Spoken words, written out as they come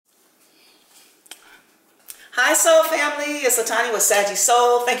Hi Soul Family, it's LaTonya with Sagii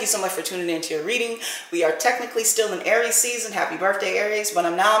Soul. Thank you so much for tuning into your reading. We are technically still in Aries season. Happy birthday Aries, but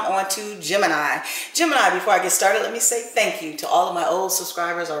now I'm on to Gemini. Gemini, before I get started, let me say thank you to all of my old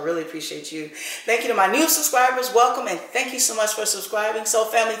subscribers. I really appreciate you. Thank you to my new subscribers, welcome, and thank you so much for subscribing. Soul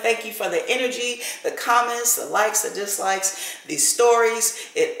Family, thank you for the energy, the comments, the likes, the dislikes, the stories.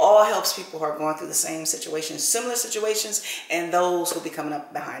 It all helps people who are going through the same situations, similar situations, and those who will be coming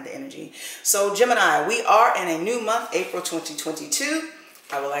up behind the energy. So Gemini, we are in a new month, April 2022.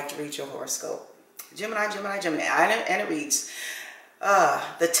 I would like to read your horoscope. Gemini, and it reads,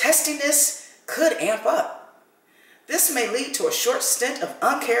 the testiness could amp up. This may lead to a short stint of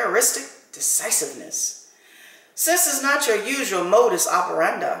uncharacteristic decisiveness. Since it's not your usual modus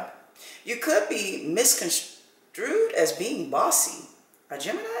operandi, you could be misconstrued as being bossy. A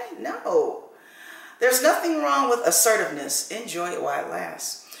Gemini? No. There's nothing wrong with assertiveness. Enjoy it while it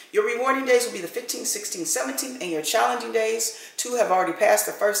lasts. Your rewarding days will be the 15th, 16th, 17th, and your challenging days, 2 have already passed,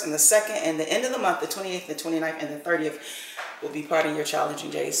 the 1st and the 2nd, and the end of the month, the 28th, the 29th, and the 30th will be part of your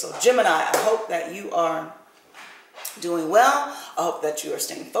challenging days. So Gemini, I hope that you are doing well. I hope that you are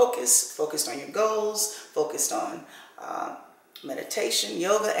staying focused on your goals, focused on meditation,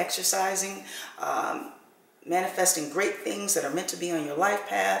 yoga, exercising, manifesting great things that are meant to be on your life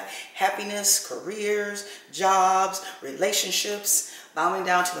path, happiness, careers, jobs, relationships, bowing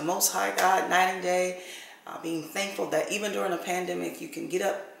down to the Most High God night and day, being thankful that even during a pandemic, you can get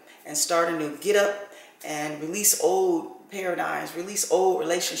up and start anew. Get up and release old paradigms, release old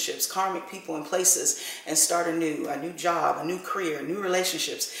relationships, karmic people and places, and start a new job, a new career, new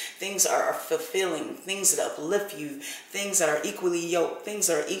relationships, things that are fulfilling, things that uplift you, things that are equally yoked, things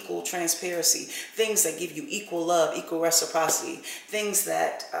that are equal transparency, things that give you equal love, equal reciprocity, things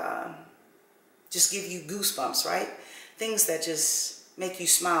that just give you goosebumps, right? Things that just make you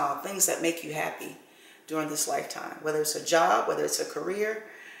smile, things that make you happy during this lifetime, whether it's a job, whether it's a career,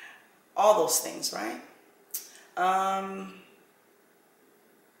 all those things, right? I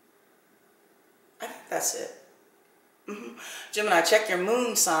think that's it. Gemini, check your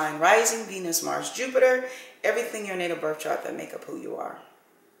moon sign, rising, Venus, Mars, Jupiter, everything in your natal birth chart that make up who you are.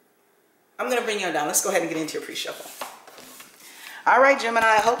 I'm going to bring you down. Let's go ahead and get into your pre-shuffle. All right, Gemini,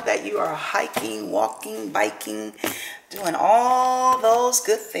 I hope that you are hiking, walking, biking, doing all those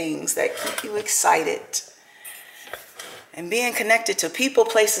good things that keep you excited and being connected to people,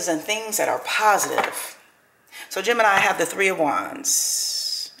 places, and things that are positive. So Gemini, I have the 3 of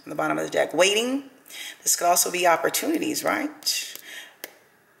Wands on the bottom of the deck. Waiting. This could also be opportunities, right?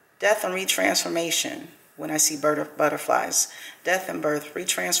 Death and retransformation. When I see butterflies, death and birth,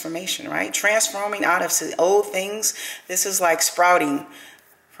 retransformation, right? Transforming out of old things. This is like sprouting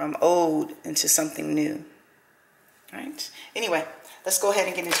from old into something new, right? Anyway, let's go ahead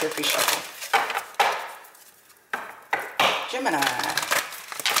and get into your pre-shuffle. Gemini,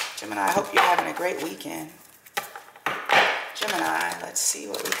 I hope you're having a great weekend. Gemini, let's see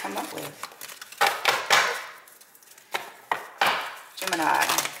what we come up with. Gemini.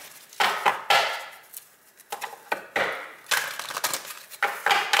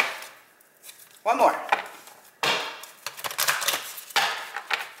 One more.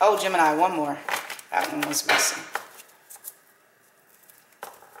 Oh, Gemini, one more. That one was missing.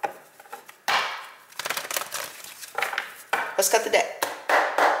 Let's cut the deck.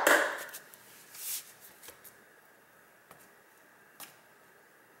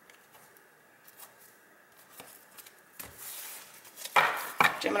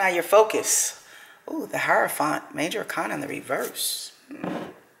 Gemini, your focus. Ooh, the Hierophant, Major Arcana in the reverse.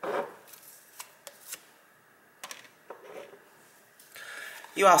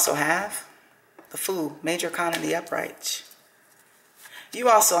 You also have the Fool, Major Arcana in the upright. You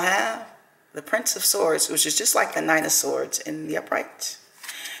also have the Prince of Swords, which is just like the Knight of Swords in the upright.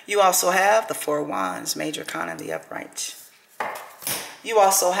 You also have the 4 of Wands, Major Arcana in the upright. You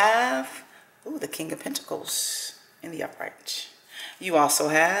also have, the King of Pentacles in the upright. You also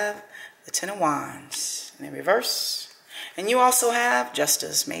have the 10 of Wands in the reverse. And you also have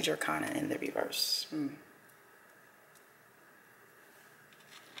Justice, Major Arcana in the reverse.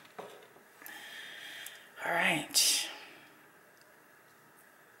 All right.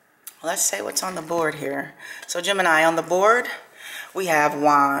 Let's say what's on the board here. So Gemini, on the board, we have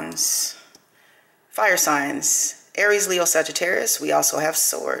Wands, fire signs, Aries, Leo, Sagittarius. We also have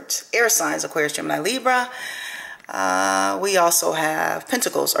swords, air signs, Aquarius, Gemini, Libra. We also have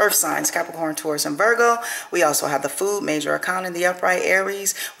Pentacles, earth signs, Capricorn, Taurus, and Virgo. We also have the Fool, Major Arcana in the upright,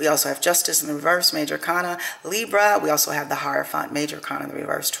 Aries. We also have Justice in the reverse, Major Arcana, Libra. We also have the Hierophant, Major Arcana in the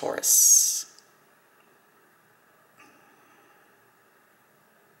reverse, Taurus.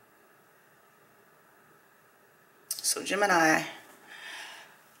 So Gemini,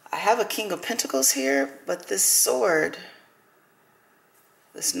 I have a King of Pentacles here, but this sword,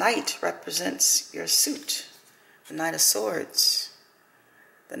 this knight represents your suit, the Knight of Swords.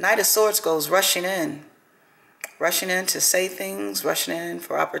 The Knight of Swords goes rushing in to say things, rushing in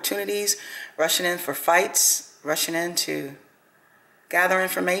for opportunities, rushing in for fights, rushing in to gather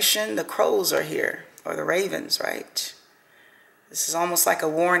information. The crows are here, or the ravens, right? This is almost like a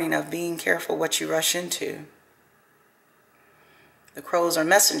warning of being careful what you rush into. The crows are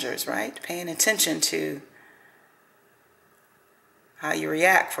messengers, right? Paying attention to how you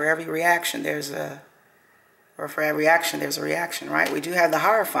react. For every reaction, for every action, there's a reaction, right? We do have the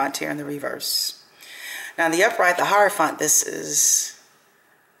Hierophant here in the reverse. Now, in the upright, the Hierophant, this is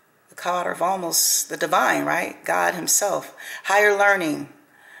the card of almost the divine, right? God himself. Higher learning,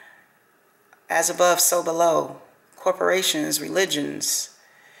 as above, so below. Corporations, religions,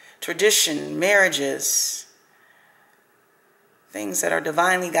 tradition, marriages, things that are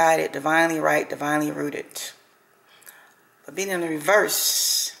divinely guided, divinely right, divinely rooted. But being in the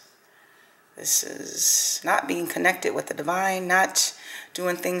reverse, this is not being connected with the divine, not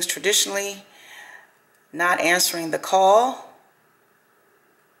doing things traditionally, not answering the call.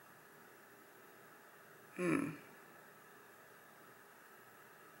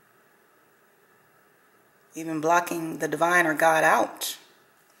 Even blocking the divine or God out.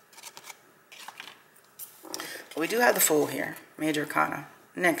 We do have the Fool here, Major Arcana,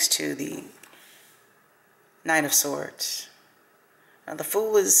 next to the Knight of Swords. Now the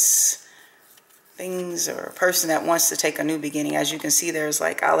Fool is things or a person that wants to take a new beginning. As you can see, there's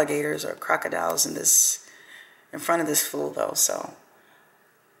like alligators or crocodiles in front of this Fool though. So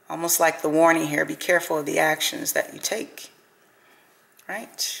almost like the warning here, be careful of the actions that you take,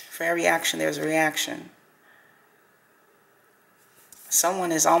 right? For every action, there's a reaction.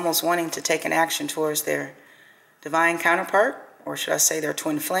 Someone is almost wanting to take an action towards their divine counterpart, or should I say their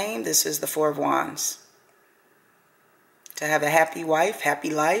twin flame. This is the Four of Wands. To have a happy wife,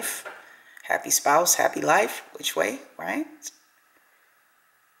 happy life, happy spouse, happy life. Which way, right?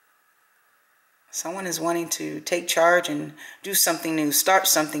 Someone is wanting to take charge and do something new, start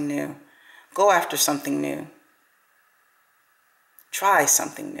something new, go after something new, try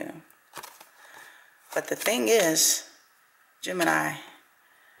something new. But the thing is, Gemini,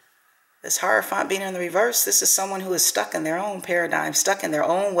 this Hierophant being in the reverse, this is someone who is stuck in their own paradigm, stuck in their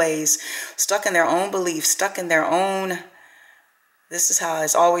own ways, stuck in their own beliefs, stuck in their own, this is how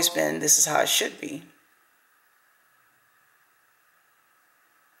it's always been, this is how it should be.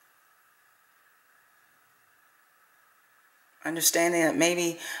 Understanding that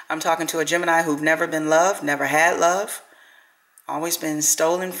maybe I'm talking to a Gemini who've never been loved, never had love, always been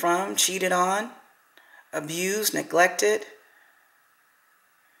stolen from, cheated on, abused, neglected,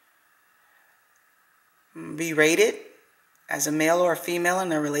 berated as a male or a female in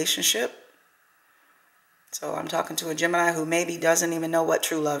their relationship. So I'm talking to a Gemini who maybe doesn't even know what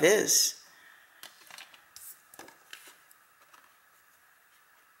true love is.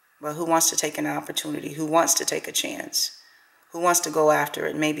 But who wants to take an opportunity, who wants to take a chance, who wants to go after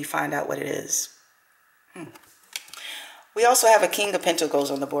it, maybe find out what it is. We also have a King of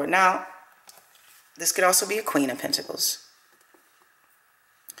Pentacles on the board. Now, this could also be a Queen of Pentacles.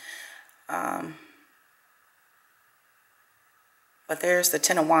 But there's the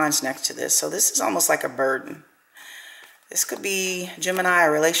Ten of Wands next to this. So this is almost like a burden. This could be Gemini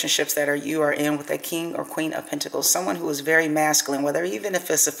relationships that you are in with a King or Queen of Pentacles. Someone who is very masculine, whether even if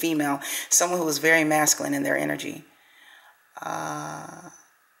it's a female, someone who is very masculine in their energy.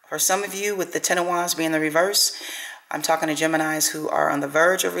 For some of you, with the Ten of Wands being the reverse, I'm talking to Geminis who are on the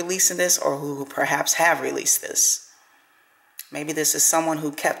verge of releasing this or who perhaps have released this. Maybe this is someone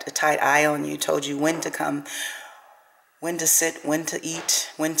who kept a tight eye on you, told you when to come, when to sit, when to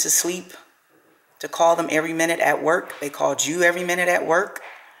eat, when to sleep, to call them every minute at work. They called you every minute at work.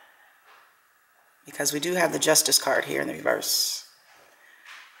 Because we do have the Justice card here in the reverse.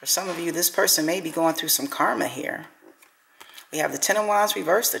 For some of you, this person may be going through some karma here. We have the Ten of Wands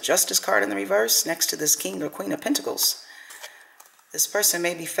reverse, the Justice card in the reverse, next to this King or Queen of Pentacles. This person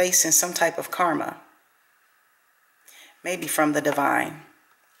may be facing some type of karma. Maybe from the divine.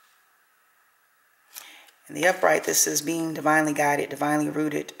 In the upright, this is being divinely guided, divinely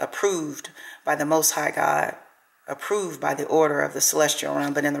rooted, approved by the Most High God, approved by the order of the celestial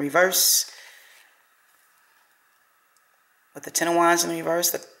realm. But in the reverse, with the Ten of Wands in the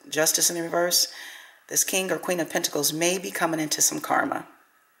reverse, the Justice in the reverse, this King or Queen of Pentacles may be coming into some karma.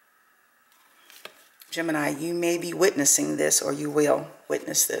 Gemini, you may be witnessing this, or you will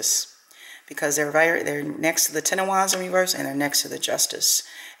witness this, because they're next to the Ten of Wands in reverse and they're next to the Justice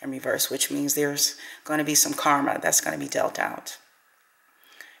in reverse, which means there's going to be some karma that's going to be dealt out.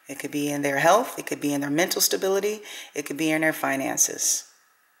 It could be in their health. It could be in their mental stability. It could be in their finances.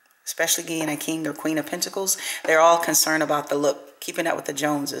 Especially being a king or queen of pentacles, they're all concerned about the look, keeping up with the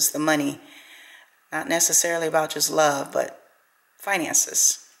Joneses, the money. Not necessarily about just love, but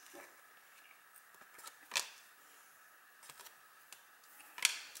finances.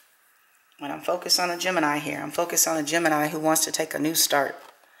 When I'm focused on a Gemini here, I'm focused on a Gemini who wants to take a new start.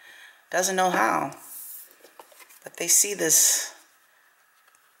 Doesn't know how, but they see this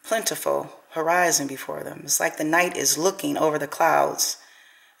plentiful horizon before them. It's like the night is looking over the clouds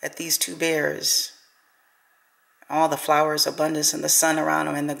at these two bears, all the flowers, abundance, and the sun around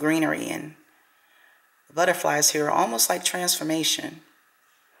them, and the greenery, and the butterflies here are almost like transformation,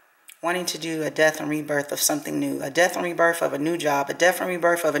 wanting to do a death and rebirth of something new, a death and rebirth of a new job, a death and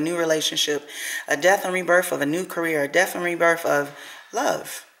rebirth of a new relationship, a death and rebirth of a new career, a death and rebirth of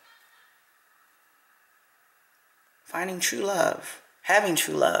love, finding true love, having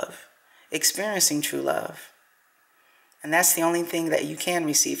true love, experiencing true love. And that's the only thing that you can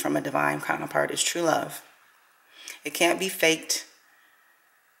receive from a divine counterpart is true love. It can't be faked.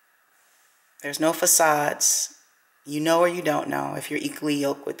 There's no facades. You know or you don't know if you're equally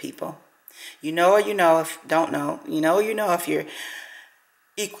yoked with people. You know or you know if don't know. You know or you know if you're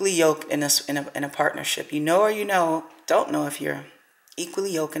equally yoked in a partnership. You know or you know don't know if you're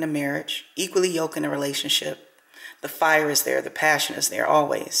equally yoked in a marriage, equally yoked in a relationship. The fire is there. The passion is there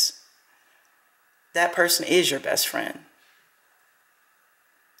always. That person is your best friend.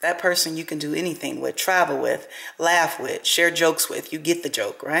 That person you can do anything with, travel with, laugh with, share jokes with. You get the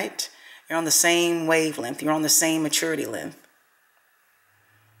joke, right? You're on the same wavelength. You're on the same maturity length.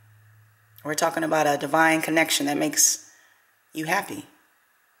 We're talking about a divine connection that makes you happy.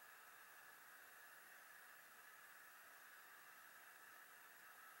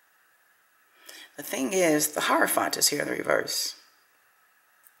 The thing is, the Hierophant is here in the reverse.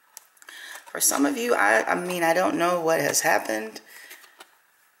 For some of you, I mean, I don't know what has happened.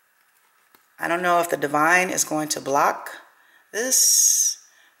 I don't know if the divine is going to block this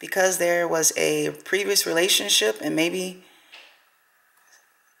because there was a previous relationship and maybe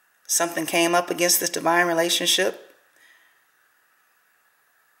something came up against this divine relationship.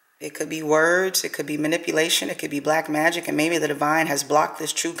 It could be words, it could be manipulation, it could be black magic, and maybe the divine has blocked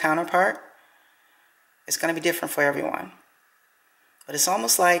this true counterpart. It's going to be different for everyone. But it's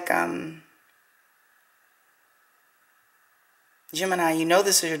almost like Gemini, you know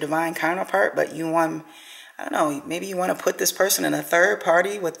this is your divine counterpart, but you want, I don't know, maybe you want to put this person in a third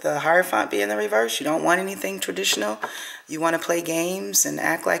party with the Hierophant being in the reverse. You don't want anything traditional. You want to play games and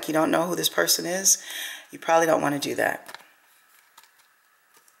act like you don't know who this person is. You probably don't want to do that.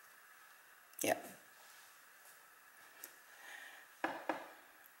 Yeah.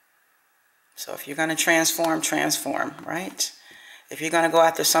 So if you're going to transform, right? If you're going to go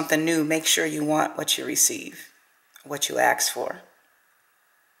after something new, make sure you want what you receive. What you ask for.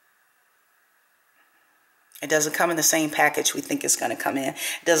 It doesn't come in the same package we think it's going to come in.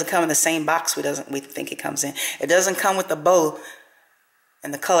 It doesn't come in the same box we think it comes in. It doesn't come with the bow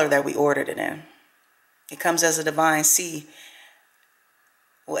and the color that we ordered it in. It comes as a divine seed.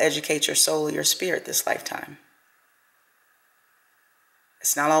 Will educate your soul, your spirit this lifetime.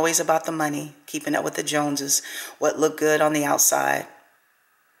 It's not always about the money, keeping up with the Joneses, what look good on the outside.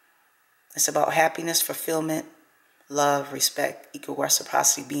 It's about happiness, fulfillment, love, respect, equal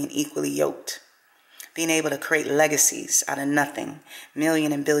reciprocity, being equally yoked, being able to create legacies out of nothing,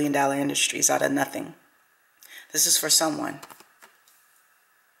 million and billion dollar industries out of nothing. This is for someone.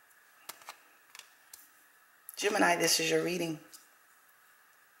 Gemini, this is your reading.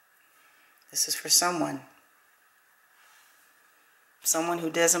 This is for someone. Someone who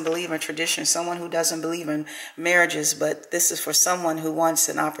doesn't believe in tradition, someone who doesn't believe in marriages, but this is for someone who wants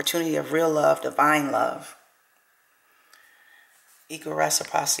an opportunity of real love, divine love. Equal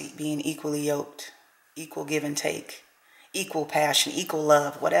reciprocity, being equally yoked, equal give and take, equal passion, equal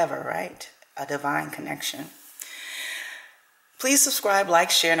love, whatever, right? A divine connection. Please subscribe, like,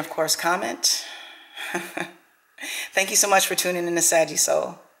 share, and of course, comment. Thank you so much for tuning in to Sagii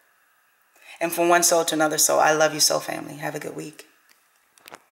Soul. And from one soul to another soul, I love you so, family. Have a good week.